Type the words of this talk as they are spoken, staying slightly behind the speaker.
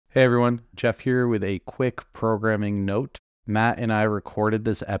Hey everyone, Jeff here with a quick programming note. Matt and I recorded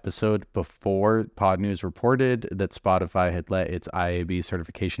this episode before Pod News reported that Spotify had let its IAB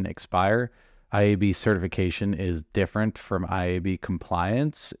certification expire. IAB certification is different from IAB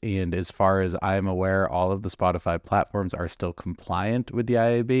compliance, and as far as I'm aware, all of the Spotify platforms are still compliant with the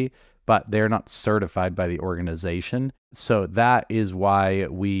IAB, but they're not certified by the organization. So that is why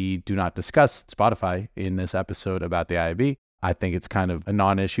we do not discuss Spotify in this episode about the IAB. I think it's kind of a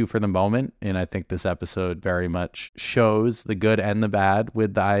non-issue for the moment, and I think this episode very much shows the good and the bad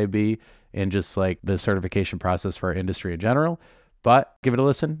with the IAB and just like the certification process for our industry in general. But give it a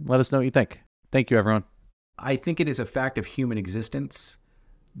listen. Let us know what you think. Thank you, everyone. I think it is a fact of human existence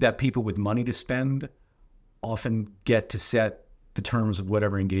that people with money to spend often get to set the terms of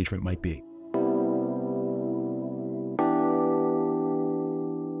whatever engagement might be.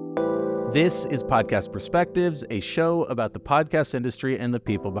 This is Podcast Perspectives, a show about the podcast industry and the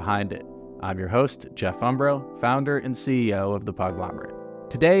people behind it. I'm your host, Jeff Umbro, founder and CEO of the Podglomerate.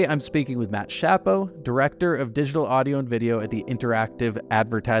 Today, I'm speaking with Matt Shapo, Director of Digital Audio and Video at the Interactive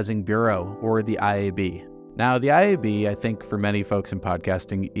Advertising Bureau, or the IAB. Now, the IAB, I think for many folks in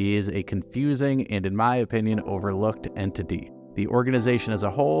podcasting, is a confusing and, in my opinion, overlooked entity. The organization as a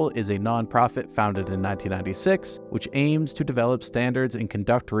whole is a nonprofit founded in 1996, which aims to develop standards and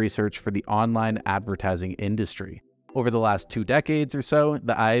conduct research for the online advertising industry. Over the last 2 decades or so,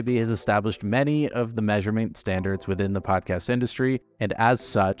 the IAB has established many of the measurement standards within the podcast industry, and as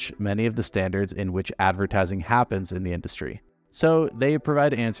such, many of the standards in which advertising happens in the industry. So they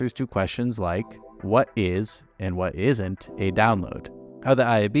provide answers to questions like, what is and what isn't a download? How the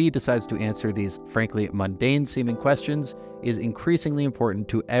IAB decides to answer these frankly mundane-seeming questions is increasingly important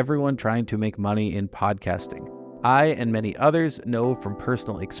to everyone trying to make money in podcasting. I and many others know from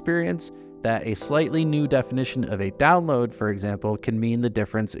personal experience that a slightly new definition of a download, for example, can mean the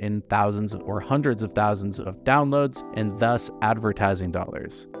difference in thousands or hundreds of thousands of downloads and thus advertising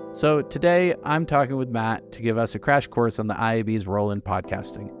dollars. So today I'm talking with Matt to give us a crash course on the IAB's role in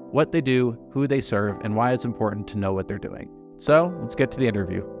podcasting, what they do, who they serve, and why it's important to know what they're doing. So let's get to the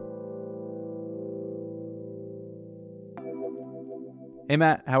interview. Hey,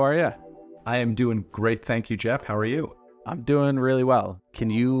 Matt, how are you? I am doing great. Thank you, Jeff. How are you? I'm doing really well.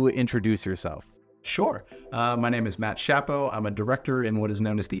 Can you introduce yourself? Sure. My name is Matt Shapo. I'm a director in what is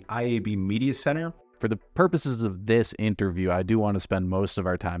known as the IAB Media Center. For the purposes of this interview, I do want to spend most of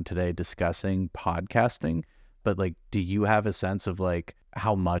our time today discussing podcasting. But do you have a sense of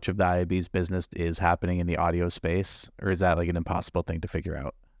how much of the IAB's business is happening in the audio space? Or is that an impossible thing to figure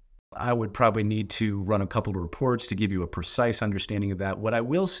out? I would probably need to run a couple of reports to give you a precise understanding of that. What I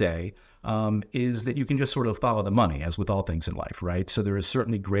will say is that you can just sort of follow the money, as with all things in life, right? So there is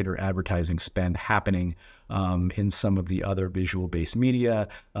certainly greater advertising spend happening in some of the other visual-based media,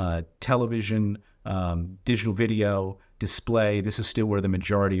 television, digital video, display. This is still where the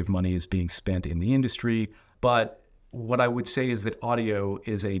majority of money is being spent in the industry. But what I would say is that audio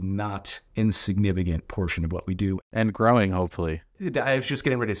is a not insignificant portion of what we do. And growing, hopefully. I was just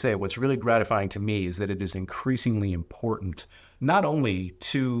getting ready to say, what's really gratifying to me is that it is increasingly important, not only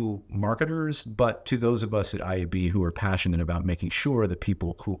to marketers, but to those of us at IAB who are passionate about making sure that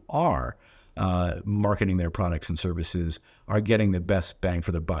people who are marketing their products and services are getting the best bang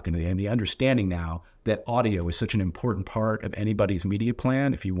for the buck. And the understanding now that audio is such an important part of anybody's media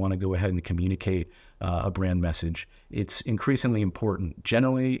plan. If you want to go ahead and communicate a brand message, it's increasingly important.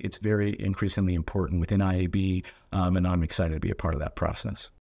 Generally, it's very increasingly important within IAB, and I'm excited to be a part of that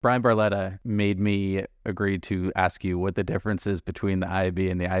process. Brian Barletta made me agree to ask you what the difference is between the IAB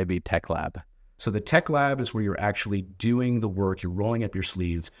and the IAB Tech Lab. So the Tech Lab is where you're actually doing the work, you're rolling up your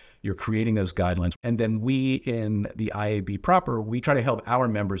sleeves, you're creating those guidelines. And then we in the IAB proper, we try to help our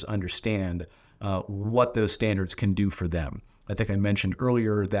members understand what those standards can do for them. I think I mentioned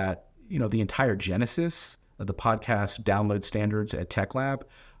earlier that, the entire genesis of the podcast download standards at Tech Lab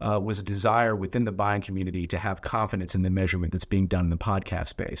was a desire within the buying community to have confidence in the measurement that's being done in the podcast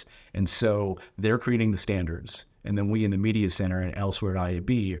space. And so they're creating the standards. And then we in the Media Center and elsewhere at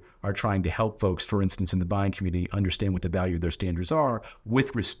IAB are trying to help folks, for instance, in the buying community, understand what the value of their standards are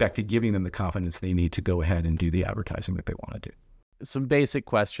with respect to giving them the confidence they need to go ahead and do the advertising that they want to do. Some basic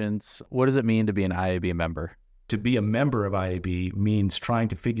questions. What does it mean to be an IAB member? To be a member of IAB means trying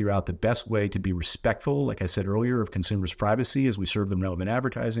to figure out the best way to be respectful, like I said earlier, of consumers' privacy as we serve them relevant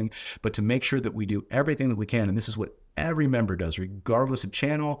advertising, but to make sure that we do everything that we can. And this is what every member does, regardless of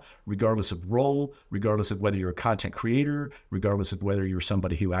channel, regardless of role, regardless of whether you're a content creator, regardless of whether you're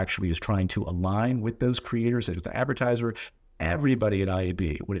somebody who actually is trying to align with those creators as the advertiser. Everybody at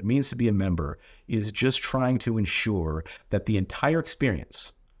IAB, what it means to be a member is just trying to ensure that the entire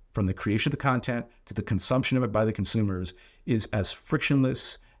experience from the creation of the content to the consumption of it by the consumers is as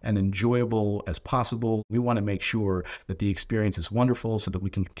frictionless and enjoyable as possible. We want to make sure that the experience is wonderful so that we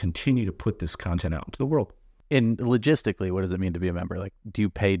can continue to put this content out into the world. And logistically, what does it mean to be a member? Like, do you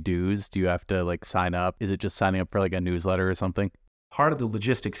pay dues? Do you have to like sign up? Is it just signing up for like a newsletter or something? Part of the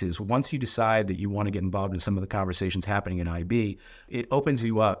logistics is once you decide that you want to get involved in some of the conversations happening in IAB, it opens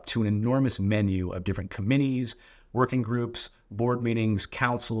you up to an enormous menu of different committees, working groups, board meetings,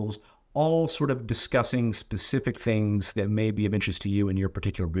 councils, all sort of discussing specific things that may be of interest to you in your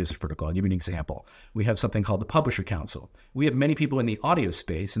particular business vertical. I'll give you an example. We have something called the Publisher Council. We have many people in the audio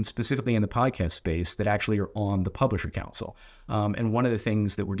space and specifically in the podcast space that actually are on the Publisher Council. And one of the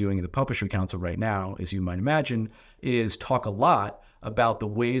things that we're doing in the Publisher Council right now, as you might imagine, is talk a lot about the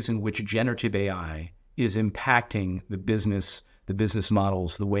ways in which generative AI is impacting the business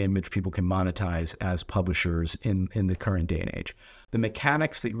models, the way in which people can monetize as publishers in the current day and age. The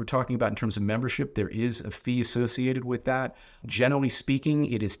mechanics that you were talking about in terms of membership, there is a fee associated with that. Generally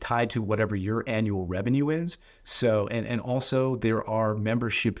speaking, it is tied to whatever your annual revenue is. So, and also there are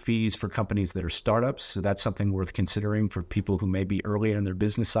membership fees for companies that are startups. So that's something worth considering for people who may be earlier in their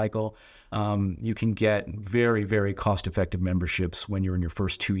business cycle. You can get very, very cost-effective memberships when you're in your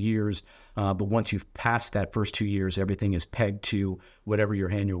first 2 years. But once you've passed that first 2 years, everything is pegged to whatever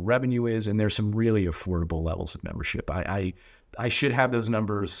your annual revenue is. And there's some really affordable levels of membership. I should have those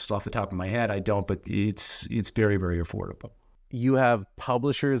numbers off the top of my head. I don't, but it's very, very affordable. You have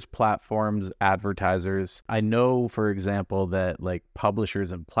publishers, platforms, advertisers. I know, for example, that like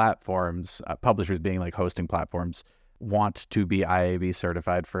publishers and platforms, publishers being like hosting platforms, want to be IAB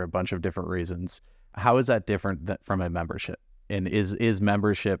certified for a bunch of different reasons. How is that different from a membership? And is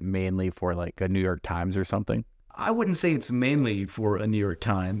membership mainly for like a New York Times or something? I wouldn't say it's mainly for a New York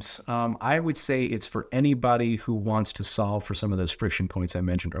Times. I would say it's for anybody who wants to solve for some of those friction points I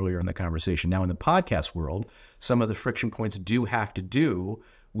mentioned earlier in the conversation. Now, in the podcast world, some of the friction points do have to do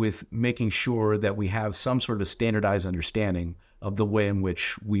with making sure that we have some sort of standardized understanding of the way in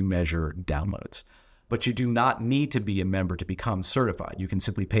which we measure downloads. But you do not need to be a member to become certified. You can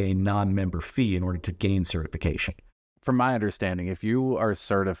simply pay a non-member fee in order to gain certification. From my understanding, if you are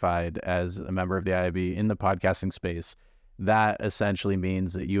certified as a member of the IAB in the podcasting space, that essentially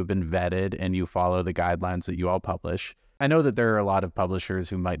means that you have been vetted and you follow the guidelines that you all publish. I know that there are a lot of publishers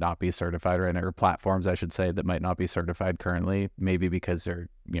who might not be certified right now, or platforms, I should say, that might not be certified currently, maybe because they're,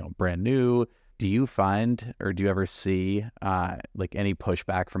 brand new. Do you find, or do you ever see like any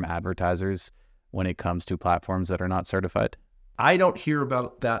pushback from advertisers when it comes to platforms that are not certified? I don't hear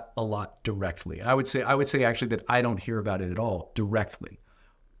about that a lot directly. I would say actually that I don't hear about it at all directly.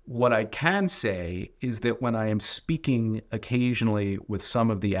 What I can say is that when I am speaking occasionally with some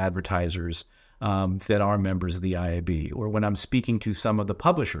of the advertisers that are members of the IAB, or when I'm speaking to some of the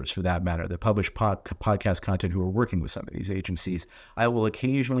publishers, for that matter, that publish podcast content who are working with some of these agencies, I will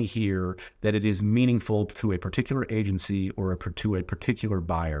occasionally hear that it is meaningful to a particular agency or to a particular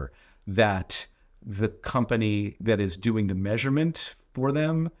buyer that the company that is doing the measurement for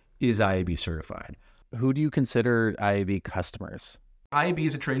them is IAB certified. Who do you consider IAB customers? IAB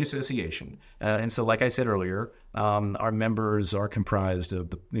is a trade association. And so like I said earlier, our members are comprised of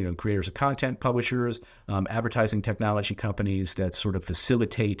the creators of content, publishers, advertising technology companies that sort of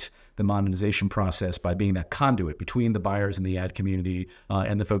facilitate the monetization process by being that conduit between the buyers and the ad community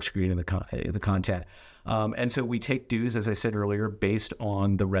and the folks creating the content. And so we take dues, as I said earlier, based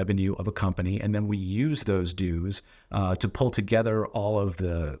on the revenue of a company, and then we use those dues to pull together all of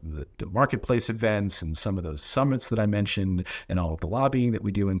the marketplace events and some of those summits that I mentioned and all of the lobbying that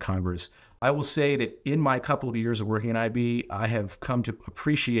we do in Congress. I will say that in my couple of years of working in IB, I have come to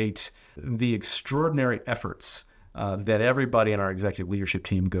appreciate the extraordinary efforts that everybody in our executive leadership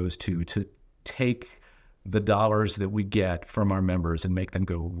team goes to take the dollars that we get from our members and make them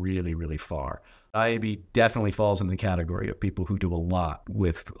go really, really far. IAB definitely falls in the category of people who do a lot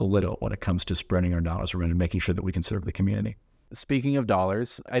with a little when it comes to spreading our dollars around and making sure that we can serve the community. Speaking of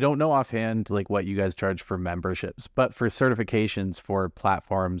dollars, I don't know offhand like what you guys charge for memberships, but for certifications for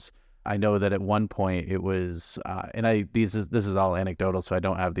platforms, I know that at one point it was, this is all anecdotal, so I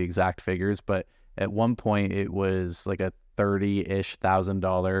don't have the exact figures, but at one point it was like a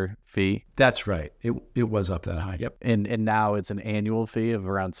 $30,000 fee. That's right. It was up that high. Yep. And now it's an annual fee of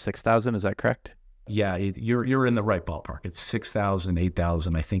around $6,000. Is that correct? Yeah, you're in the right ballpark. It's $6,000,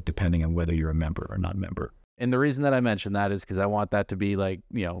 $8,000, I think, depending on whether you're a member or not member. And the reason that I mention that is because I want that to be like,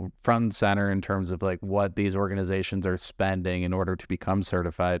 front and center in terms of like what these organizations are spending in order to become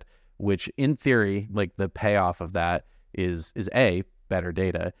certified, which in theory, like the payoff of that is A, better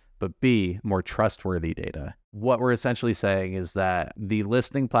data, but B, more trustworthy data. what we're essentially saying is that the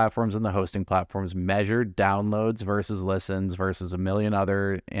listening platforms and the hosting platforms measure downloads versus listens versus a million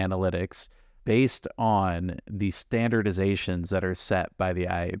other analytics based on the standardizations that are set by the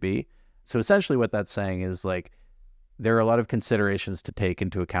IAB. So essentially what that's saying is like, there are a lot of considerations to take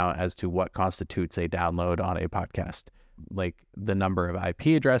into account as to what constitutes a download on a podcast, like the number of IP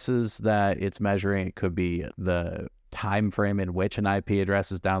addresses that it's measuring. It could be the time frame in which an IP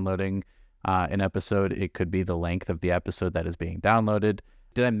address is downloading an episode. It could be the length of the episode that is being downloaded.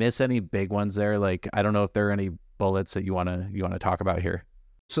 Did I miss any big ones there? Like, I don't know if there are any bullets that you want to talk about here.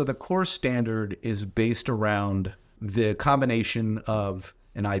 So the core standard is based around the combination of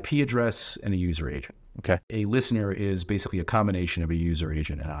an IP address and a user agent. Okay. A listener is basically a combination of a user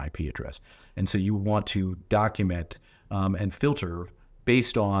agent and an IP address. And so you want to document and filter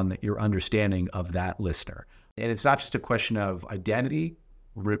based on your understanding of that listener. And it's not just a question of identity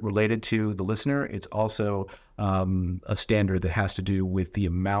related to the listener. It's also a standard that has to do with the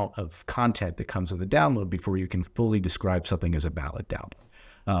amount of content that comes with the download before you can fully describe something as a valid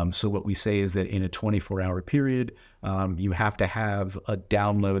download. So what we say is that in a 24-hour period, you have to have a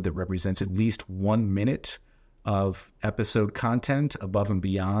download that represents at least 1 minute of episode content above and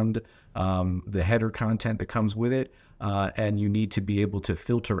beyond the header content that comes with it. And you need to be able to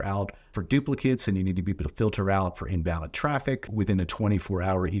filter out for duplicates, and you need to be able to filter out for invalid traffic within a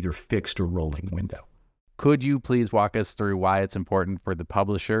 24-hour either fixed or rolling window. Could you please walk us through why it's important for the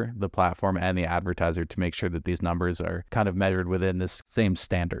publisher, the platform, and the advertiser to make sure that these numbers are kind of measured within this same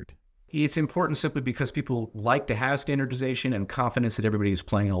standard? It's important simply because people like to have standardization and confidence that everybody is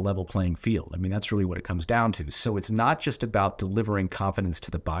playing on a level playing field. I mean, that's really what it comes down to. So it's not just about delivering confidence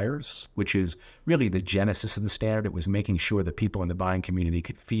to the buyers, which is really the genesis of the standard. It was making sure that people in the buying community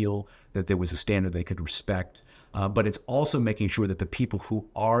could feel that there was a standard they could respect. But it's also making sure that the people who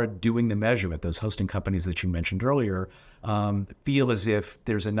are doing the measurement, those hosting companies that you mentioned earlier, feel as if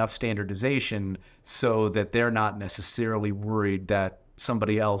there's enough standardization so that they're not necessarily worried that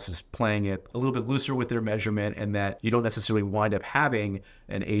somebody else is playing it a little bit looser with their measurement, and that you don't necessarily wind up having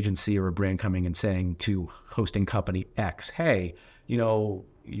an agency or a brand coming and saying to hosting company X, hey, you know,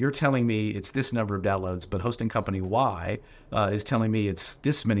 you're telling me it's this number of downloads, but hosting company Y is telling me it's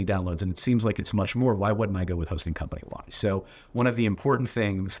this many downloads, and it seems like it's much more. Why wouldn't I go with hosting company Y? So one of the important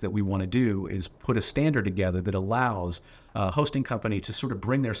things that we want to do is put a standard together that allows hosting company to sort of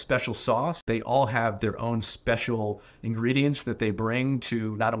bring their special sauce. They all have their own special ingredients that they bring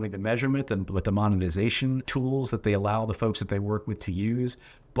to not only the measurement, but the monetization tools that they allow the folks that they work with to use.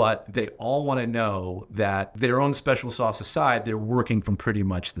 But they all want to know that their own special sauce aside, they're working from pretty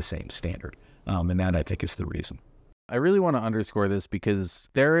much the same standard. And that, I think, is the reason. I really want to underscore this because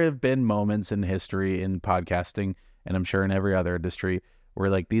there have been moments in history in podcasting, and I'm sure in every other industry, where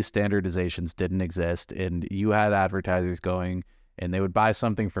like these standardizations didn't exist, and you had advertisers going and they would buy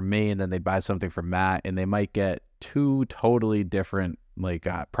something from me and then they'd buy something from Matt, and they might get two totally different like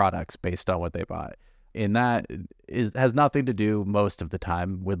products based on what they bought. And that has nothing to do most of the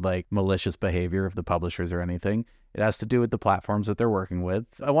time with like malicious behavior of the publishers or anything. It has to do with the platforms that they're working with.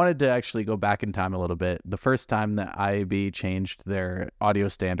 I wanted to actually go back in time a little bit. The first time that IAB changed their audio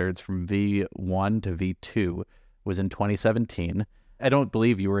standards from V1 to V2 was in 2017. I don't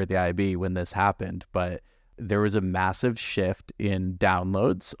believe you were at the IAB when this happened, but there was a massive shift in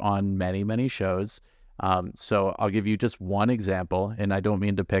downloads on many, many shows. So I'll give you just one example, and I don't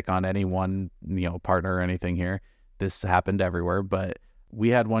mean to pick on any one, partner or anything here. This happened everywhere, but we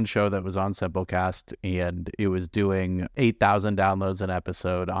had one show that was on Simplecast, and it was doing 8,000 downloads an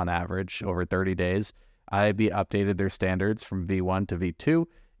episode on average over 30 days. IAB updated their standards from V1 to V2,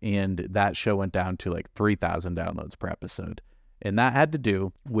 and that show went down to like 3,000 downloads per episode. And that had to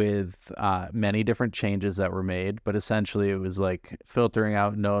do with many different changes that were made, but essentially it was like filtering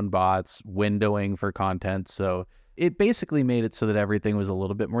out known bots, windowing for content. So it basically made it so that everything was a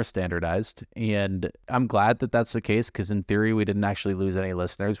little bit more standardized. And I'm glad that that's the case, because in theory, we didn't actually lose any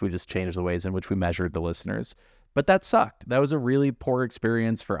listeners. We just changed the ways in which we measured the listeners. But that sucked. That was a really poor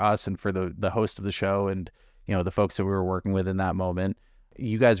experience for us and for the host of the show and, the folks that we were working with in that moment.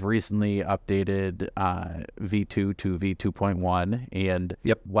 You guys recently updated V2 to V2.1, and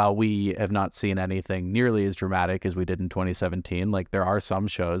while we have not seen anything nearly as dramatic as we did in 2017, like there are some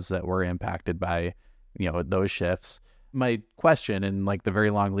shows that were impacted by, those shifts. My question, and like the very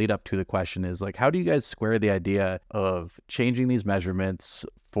long lead up to the question, is like, how do you guys square the idea of changing these measurements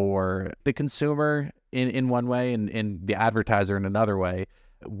for the consumer in one way and the advertiser in another way,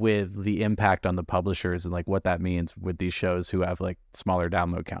 with the impact on the publishers and like what that means with these shows who have like smaller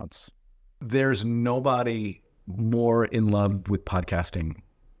download counts? There's nobody more in love with podcasting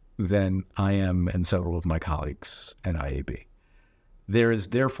than I am and several of my colleagues at IAB. There is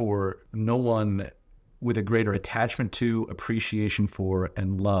therefore no one with a greater attachment to, appreciation for,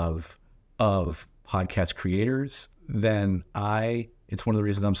 and love of podcast creators than I. It's one of the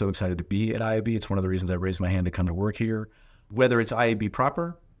reasons I'm so excited to be at IAB. It's one of the reasons I raised my hand to come to work here. Whether it's IAB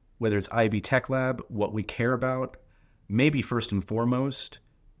proper, whether it's IAB Tech Lab, what we care about, maybe first and foremost,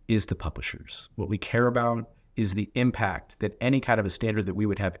 is the publishers. What we care about is the impact that any kind of a standard that we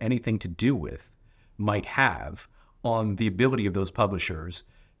would have anything to do with might have on the ability of those publishers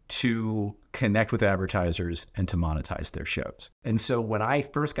to connect with advertisers and to monetize their shows. And so when I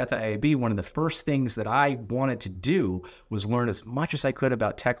first got to IAB, one of the first things that I wanted to do was learn as much as I could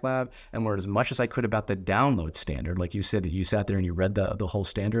about Tech Lab and learn as much as I could about the download standard. Like you said, that you sat there and you read the whole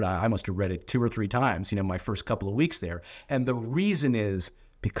standard. I must have read it 2 or 3 times, my first couple of weeks there. And the reason is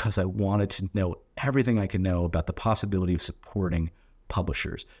because I wanted to know everything I could know about the possibility of supporting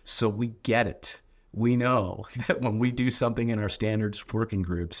publishers. So we get it. We know that when we do something in our standards working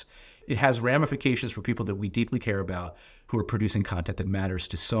groups, it has ramifications for people that we deeply care about who are producing content that matters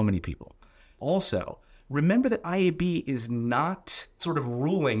to so many people. Also, remember that IAB is not sort of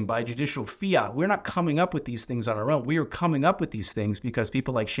ruling by judicial fiat. We're not coming up with these things on our own. We are coming up with these things because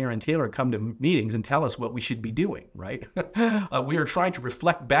people like Sharon Taylor come to meetings and tell us what we should be doing, right? We are trying to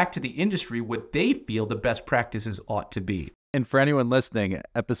reflect back to the industry what they feel the best practices ought to be. And for anyone listening,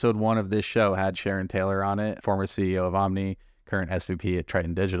 episode 1 of this show had Sharon Taylor on it, former CEO of Omni, current SVP at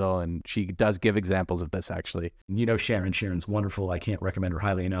Triton Digital, and she does give examples of this, actually. Sharon. Sharon's wonderful. I can't recommend her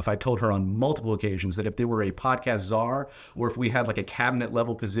highly enough. I told her on multiple occasions that if there were a podcast czar, or if we had like a cabinet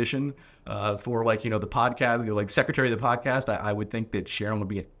level position for the podcast, like secretary of the podcast, I would think that Sharon would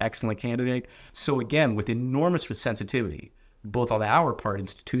be an excellent candidate. So again, with enormous sensitivity, both on our part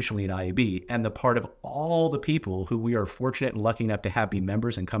institutionally at IAB and the part of all the people who we are fortunate and lucky enough to have be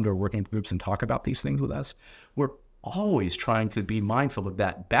members and come to our working groups and talk about these things with us, we're always trying to be mindful of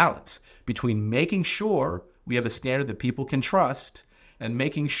that balance between making sure we have a standard that people can trust and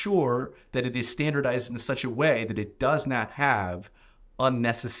making sure that it is standardized in such a way that it does not have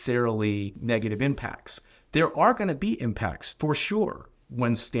unnecessarily negative impacts. There are going to be impacts for sure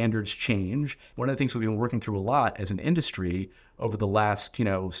when standards change. One of the things we've been working through a lot as an industry over the last,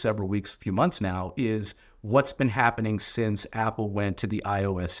 several weeks, few months now, is what's been happening since Apple went to the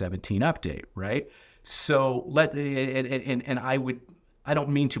iOS 17 update, right? So I don't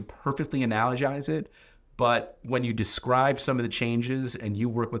mean to perfectly analogize it, but when you describe some of the changes and you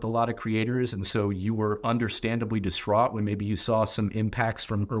work with a lot of creators, and so you were understandably distraught when maybe you saw some impacts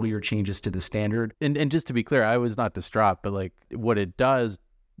from earlier changes to the standard. And just to be clear, I was not distraught, but what it does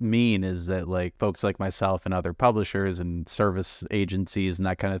mean is that folks like myself and other publishers and service agencies and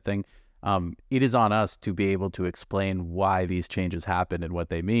that kind of thing, it is on us to be able to explain why these changes happen and what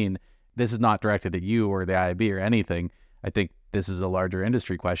they mean. This is not directed at you or the IAB or anything. I think this is a larger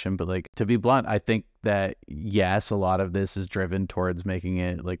industry question, but to be blunt, I think that yes, a lot of this is driven towards making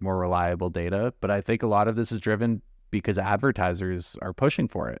it more reliable data, but I think a lot of this is driven because advertisers are pushing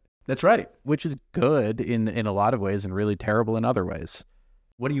for it. That's right. Which is good in a lot of ways and really terrible in other ways.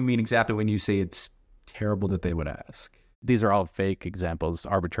 What do you mean exactly when you say it's terrible that they would ask? These are all fake examples,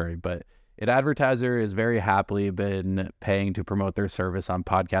 arbitrary, but an advertiser has very happily been paying to promote their service on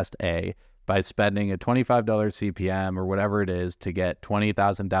podcast A by spending a $25 CPM or whatever it is to get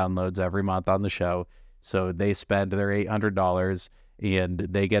 20,000 downloads every month on the show. So they spend their $800 and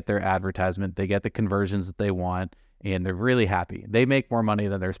they get their advertisement, they get the conversions that they want, and they're really happy. They make more money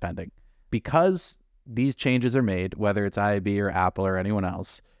than they're spending. Because these changes are made, whether it's IAB or Apple or anyone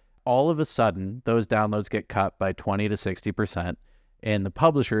else, all of a sudden those downloads get cut by 20 to 60%. And the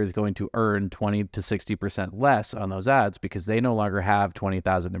publisher is going to earn 20 to 60% less on those ads because they no longer have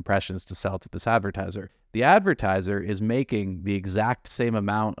 20,000 impressions to sell to this advertiser. The advertiser is making the exact same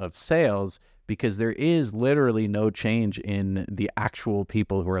amount of sales because there is literally no change in the actual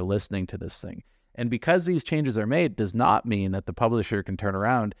people who are listening to this thing. And because these changes are made does not mean that the publisher can turn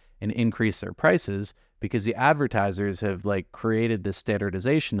around and increase their prices, because the advertisers have created this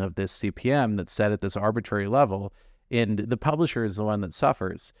standardization of this CPM that's set at this arbitrary level. And the publisher is the one that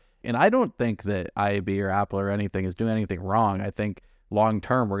suffers. And I don't think that IAB or Apple or anything is doing anything wrong. I think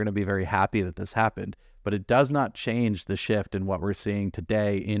long-term, we're going to be very happy that this happened. But it does not change the shift in what we're seeing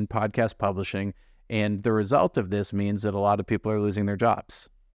today in podcast publishing. And the result of this means that a lot of people are losing their jobs.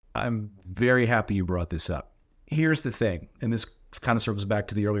 I'm very happy you brought this up. Here's the thing, and this kind of circles back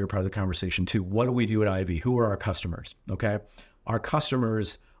to the earlier part of the conversation too. What do we do at IAB? Who are our customers? Okay. Our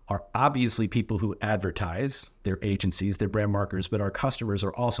customers are obviously people who advertise, their agencies, their brand marketers, but our customers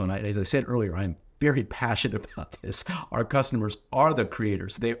are also, and as I said earlier, I'm very passionate about this. Our customers are the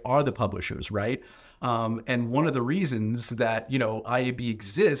creators. They are the publishers, right? And one of the reasons that, IAB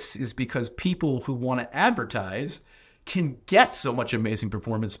exists is because people who want to advertise can get so much amazing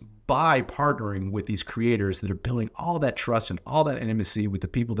performance by partnering with these creators that are building all that trust and all that intimacy with the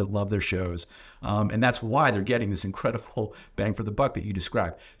people that love their shows. And that's why they're getting this incredible bang for the buck that you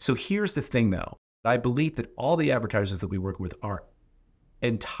described. So here's the thing, though. I believe that all the advertisers that we work with are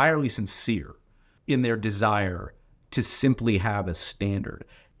entirely sincere in their desire to simply have a standard.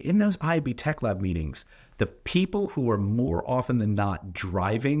 In those IAB Tech Lab meetings, the people who are more often than not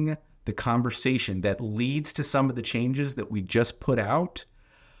driving the conversation that leads to some of the changes that we just put out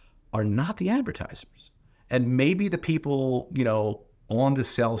are not the advertisers. And maybe the people, on the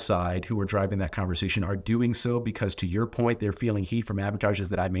sell side who are driving that conversation are doing so because, to your point, they're feeling heat from advertisers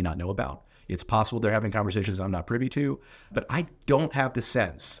that I may not know about. It's possible they're having conversations I'm not privy to, but I don't have the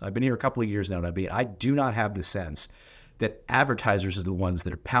sense, I've been here a couple of years now, I do not have the sense that advertisers are the ones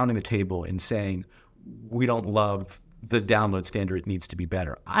that are pounding the table and saying, we don't love the download standard, it needs to be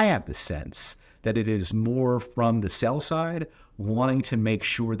better. I have the sense that it is more from the sell side wanting to make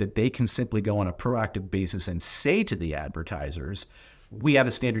sure that they can simply go on a proactive basis and say to the advertisers, we have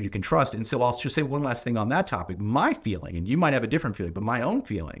a standard you can trust. And so I'll just say one last thing on that topic. My feeling, and you might have a different feeling, but my own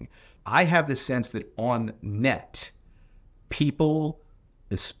feeling, I have the sense that on net, people,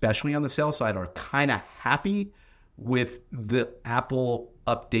 especially on the sell side, are kind of happy with the Apple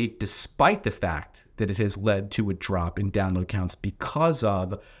update, despite the fact that it has led to a drop in download counts because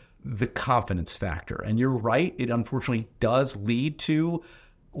of the confidence factor. And you're right, it unfortunately does lead to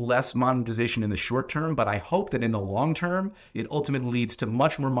less monetization in the short term, but I hope that in the long term, it ultimately leads to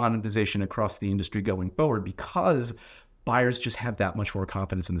much more monetization across the industry going forward because buyers just have that much more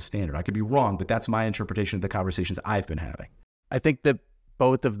confidence in the standard. I could be wrong, but that's my interpretation of the conversations I've been having. I think that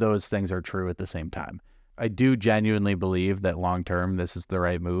both of those things are true at the same time. I do genuinely believe that long-term, this is the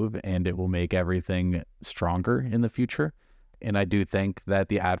right move and it will make everything stronger in the future. And I do think that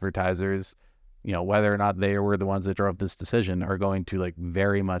the advertisers, whether or not they were the ones that drove this decision, are going to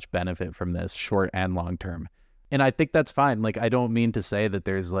very much benefit from this short and long-term. And I think that's fine. I don't mean to say that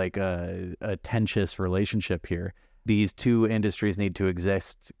there's a tenuous relationship here. These two industries need to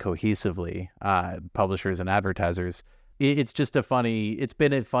exist cohesively, publishers and advertisers. It's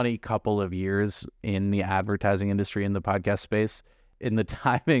been a funny couple of years in the advertising industry in the podcast space. In the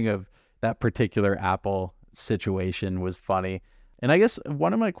timing of that particular Apple situation was funny. And I guess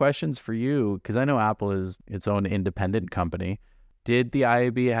one of my questions for you, because I know Apple is its own independent company, did the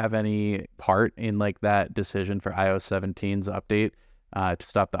IAB have any part in that decision for iOS 17's update to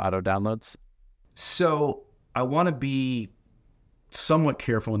stop the auto downloads? So I want to be somewhat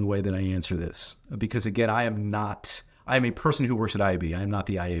careful in the way that I answer this, because again, I am a person who works at IAB. I am not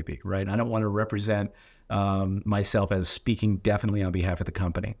the IAB, right? I don't want to represent myself as speaking definitely on behalf of the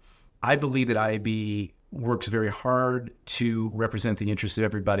company. I believe that IAB works very hard to represent the interests of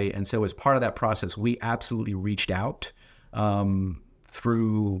everybody. And so as part of that process, we absolutely reached out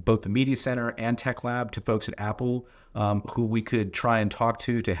through both the Media Center and Tech Lab to folks at Apple who we could try and talk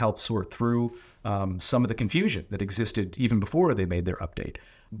to help sort through some of the confusion that existed even before they made their update.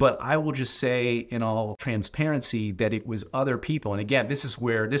 But I will just say in all transparency that it was other people. And again, this is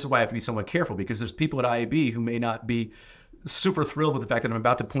why I have to be somewhat careful, because there's people at IAB who may not be super thrilled with the fact that I'm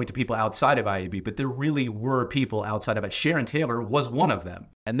about to point to people outside of IAB, but there really were people outside of it. Sharon Taylor was one of them.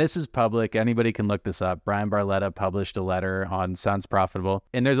 And this is public. Anybody can look this up. Brian Barletta published a letter on Sounds Profitable,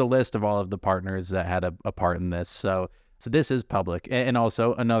 and there's a list of all of the partners that had a part in this. So this is public. And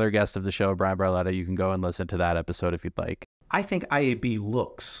also another guest of the show, Brian Barletta, you can go and listen to that episode if you'd like. I think IAB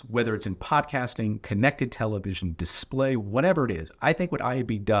looks, whether it's in podcasting, connected television, display, whatever it is, I think what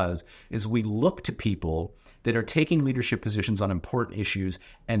IAB does is we look to people that are taking leadership positions on important issues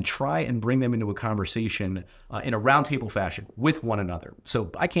and try and bring them into a conversation in a roundtable fashion with one another.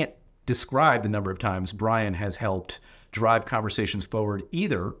 So I can't describe the number of times Brian has helped drive conversations forward,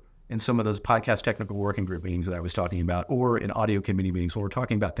 either in some of those podcast technical working group meetings that I was talking about, or in audio committee meetings when we're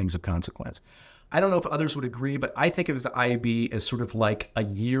talking about things of consequence. I don't know if others would agree, but I think of the IAB as sort of like a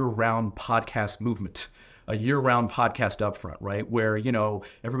year-round podcast movement, a year-round podcast upfront, right? Where,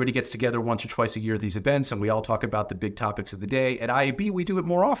 everybody gets together once or twice a year at these events and we all talk about the big topics of the day. At IAB, we do it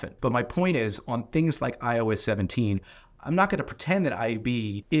more often. But my point is, on things like iOS 17, I'm not going to pretend that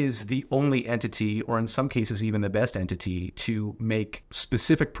IAB is the only entity, or in some cases even the best entity, to make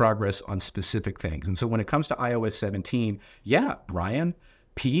specific progress on specific things. And so when it comes to iOS 17, yeah, Brian,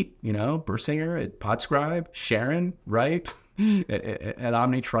 Pete, Bersinger at Podscribe, Sharon, right? at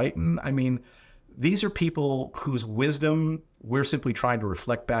OmniTriton. I mean, these are people whose wisdom we're simply trying to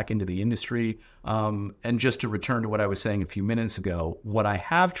reflect back into the industry. And just to return to what I was saying a few minutes ago, what I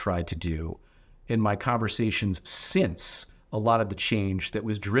have tried to do in my conversations since a lot of the change that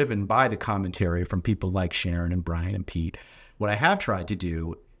was driven by the commentary from people like Sharon and Brian and Pete, what I have tried to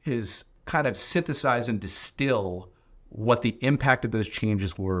do is kind of synthesize and distill what the impact of those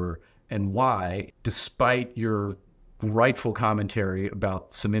changes were and why, despite your rightful commentary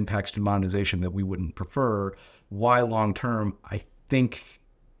about some impacts to monetization that we wouldn't prefer, why long-term, I think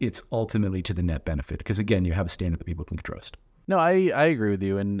it's ultimately to the net benefit. Because again, you have a standard that people can trust. No, I agree with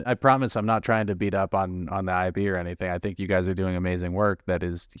you. And I promise I'm not trying to beat up on the IAB or anything. I think you guys are doing amazing work that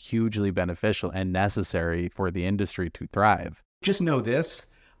is hugely beneficial and necessary for the industry to thrive. Just know this.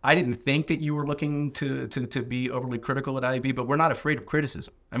 I didn't think that you were looking to be overly critical at IAB, but we're not afraid of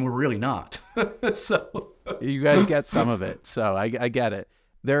criticism, and we're really not. So you guys get some of it, so I get it.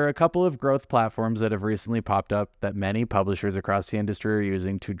 There are a couple of growth platforms that have recently popped up that many publishers across the industry are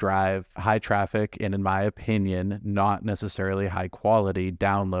using to drive high traffic and, in my opinion, not necessarily high quality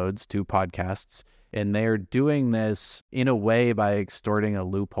downloads to podcasts. And they're doing this in a way by extorting a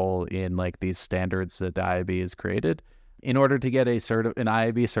loophole in like these standards that the IAB has created. In order to get an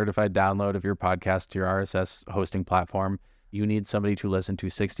IAB certified download of your podcast to your RSS hosting platform, you need somebody to listen to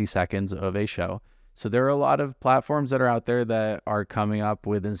 60 seconds of a show. So there are a lot of platforms that are out there that are coming up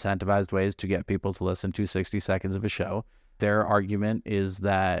with incentivized ways to get people to listen to 60 seconds of a show. Their argument is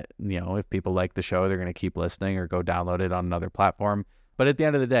that, if people like the show, they're going to keep listening or go download it on another platform. But at the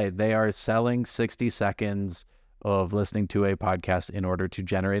end of the day, they are selling 60 seconds of listening to a podcast in order to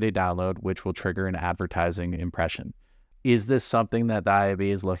generate a download, which will trigger an advertising impression. Is this something that the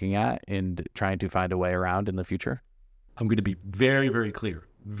IAB is looking at and trying to find a way around in the future? I'm going to be very, very clear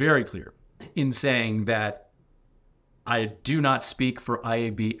in saying that I do not speak for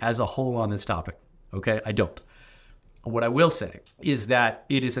IAB as a whole on this topic. Okay, I don't. What I will say is that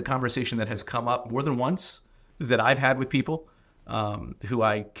it is a conversation that has come up more than once that I've had with people who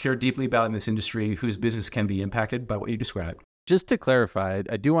I care deeply about in this industry, whose business can be impacted by what you described. Just to clarify,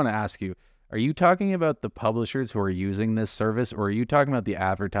 I do want to ask you, are you talking about the publishers who are using this service, or are you talking about the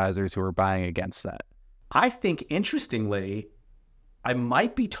advertisers who are buying against that? I think, interestingly, I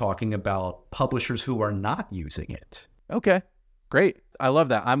might be talking about publishers who are not using it. Okay, great. I love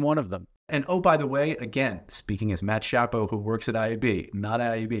that. I'm one of them. And oh, by the way, again, speaking as Matt Shapo, who works at IAB, not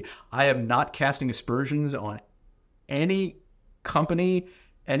IAB, I am not casting aspersions on any company,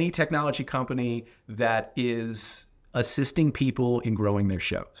 any technology company that is assisting people in growing their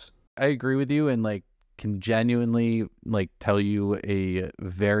shows. I agree with you and can genuinely tell you a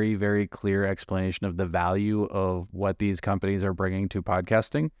very, very clear explanation of the value of what these companies are bringing to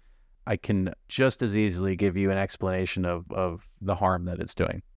podcasting. I can just as easily give you an explanation of the harm that it's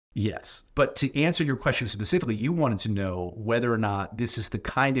doing. Yes. But to answer your question specifically, you wanted to know whether or not this is the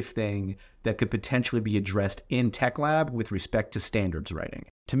kind of thing that could potentially be addressed in Tech Lab with respect to standards writing.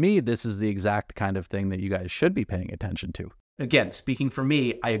 To me, this is the exact kind of thing that you guys should be paying attention to. Again, speaking for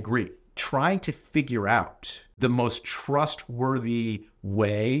me, I agree. Trying to figure out the most trustworthy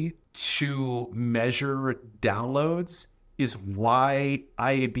way to measure downloads is why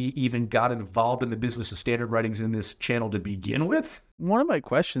IAB even got involved in the business of standard writings in this channel to begin with. One of my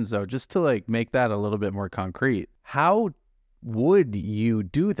questions, though, just to make that a little bit more concrete, how would you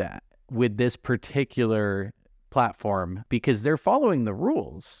do that with this particular platform? Because they're following the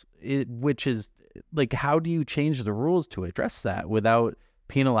rules, which is how do you change the rules to address that without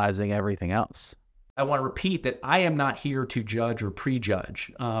penalizing everything else? I want to repeat that I am not here to judge or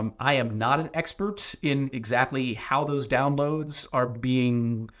prejudge. I am not an expert in exactly how those downloads are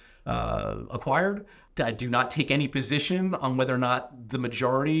being acquired. I do not take any position on whether or not the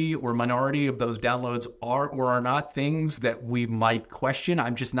majority or minority of those downloads are or are not things that we might question.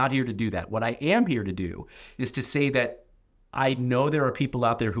 I'm just not here to do that. What I am here to do is to say that I know there are people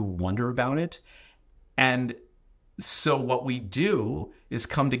out there who wonder about it. And so what we do is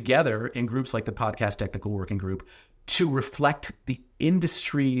come together in groups like the Podcast Technical Working Group to reflect the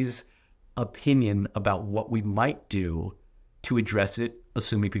industry's opinion about what we might do to address it,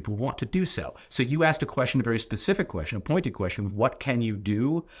 assuming people want to do so. So you asked a question, a very specific question, a pointed question, what can you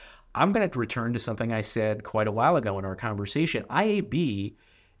do? I'm going to return to something I said quite a while ago in our conversation. IAB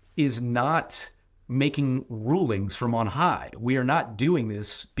is not making rulings from on high. We are not doing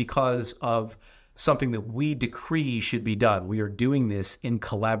this because of something that we decree should be done. We are doing this in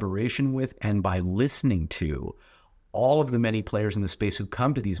collaboration with and by listening to all of the many players in the space who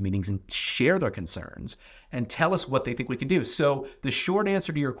come to these meetings and share their concerns and tell us what they think we can do. So the short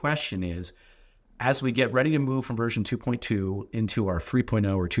answer to your question is, as we get ready to move from version 2.2 into our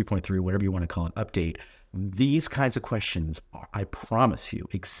 3.0 or 2.3, whatever you want to call it, update, these kinds of questions are, I promise you,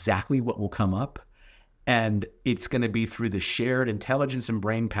 exactly what will come up. And it's going to be through the shared intelligence and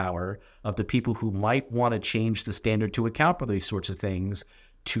brain power of the people who might want to change the standard to account for these sorts of things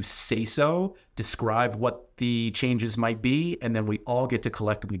to say so, describe what the changes might be, and then we all get to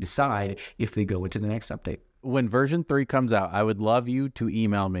collectively decide if they go into the next update. When version 3 comes out, I would love you to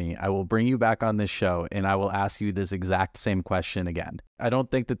email me. I will bring you back on this show and I will ask you this exact same question again. I don't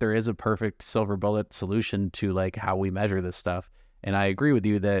think that there is a perfect silver bullet solution to like how we measure this stuff. And I agree with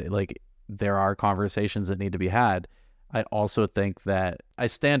you that like there are conversations that need to be had. I also think that I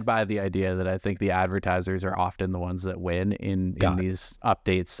stand by the idea that I think the advertisers are often the ones that win in these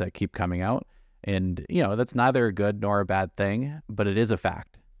updates that keep coming out. And, you know, that's neither a good nor a bad thing, but it is a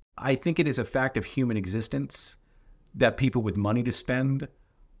fact. I think it is a fact of human existence that people with money to spend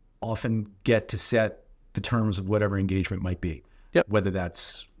often get to set the terms of whatever engagement might be. Yep. Whether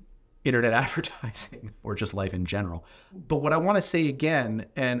that's internet advertising or just life in general. But what I want to say again,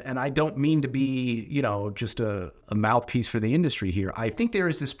 and I don't mean to be, you know, just a mouthpiece for the industry here. I think there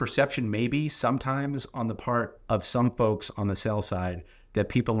is this perception maybe sometimes on the part of some folks on the sell side that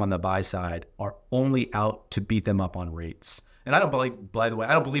people on the buy side are only out to beat them up on rates. And I don't believe, by the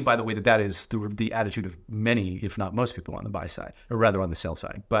way, that that is the attitude of many, if not most people on the buy side, or rather on the sell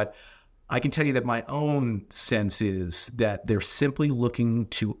side. But I can tell you that my own sense is that they're simply looking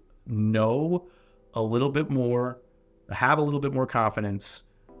to know a little bit more, have a little bit more confidence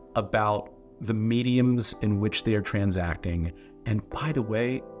about the mediums in which they are transacting. And by the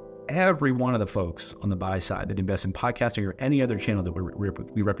way, every one of the folks on the buy side that invest in podcasting or any other channel that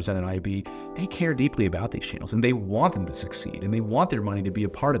we represent in IAB, they care deeply about these channels and they want them to succeed and they want their money to be a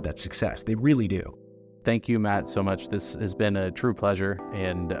part of that success. They really do. Thank you, Matt, so much. This has been a true pleasure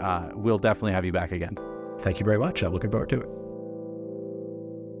and we'll definitely have you back again. Thank you very much. I'm looking forward to it.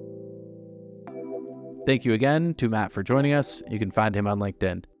 Thank you again to Matt for joining us. You can find him on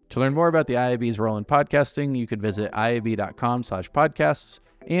LinkedIn. To learn more about the IAB's role in podcasting, you can visit iab.com/podcasts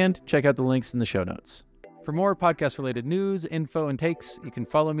and check out the links in the show notes. For more podcast-related news, info, and takes, you can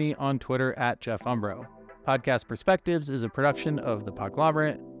follow me on Twitter @JeffUmbro. Podcast Perspectives is a production of the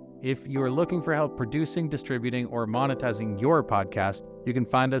Podglomerate. If you are looking for help producing, distributing, or monetizing your podcast, you can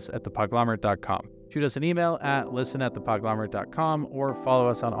find us at thepodglomerate.com. Shoot us an email at listen@thepodglomerate.com or follow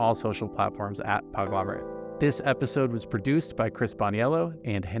us on all social platforms @Podglomerate. This episode was produced by Chris Boniello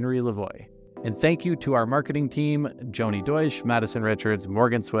and Henry Lavoie. And thank you to our marketing team, Joni Deutsch, Madison Richards,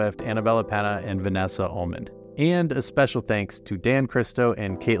 Morgan Swift, Annabella Penna, and Vanessa Ullman. And a special thanks to Dan Christo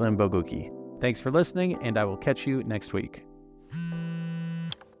and Caitlin Bogucki. Thanks for listening, and I will catch you next week.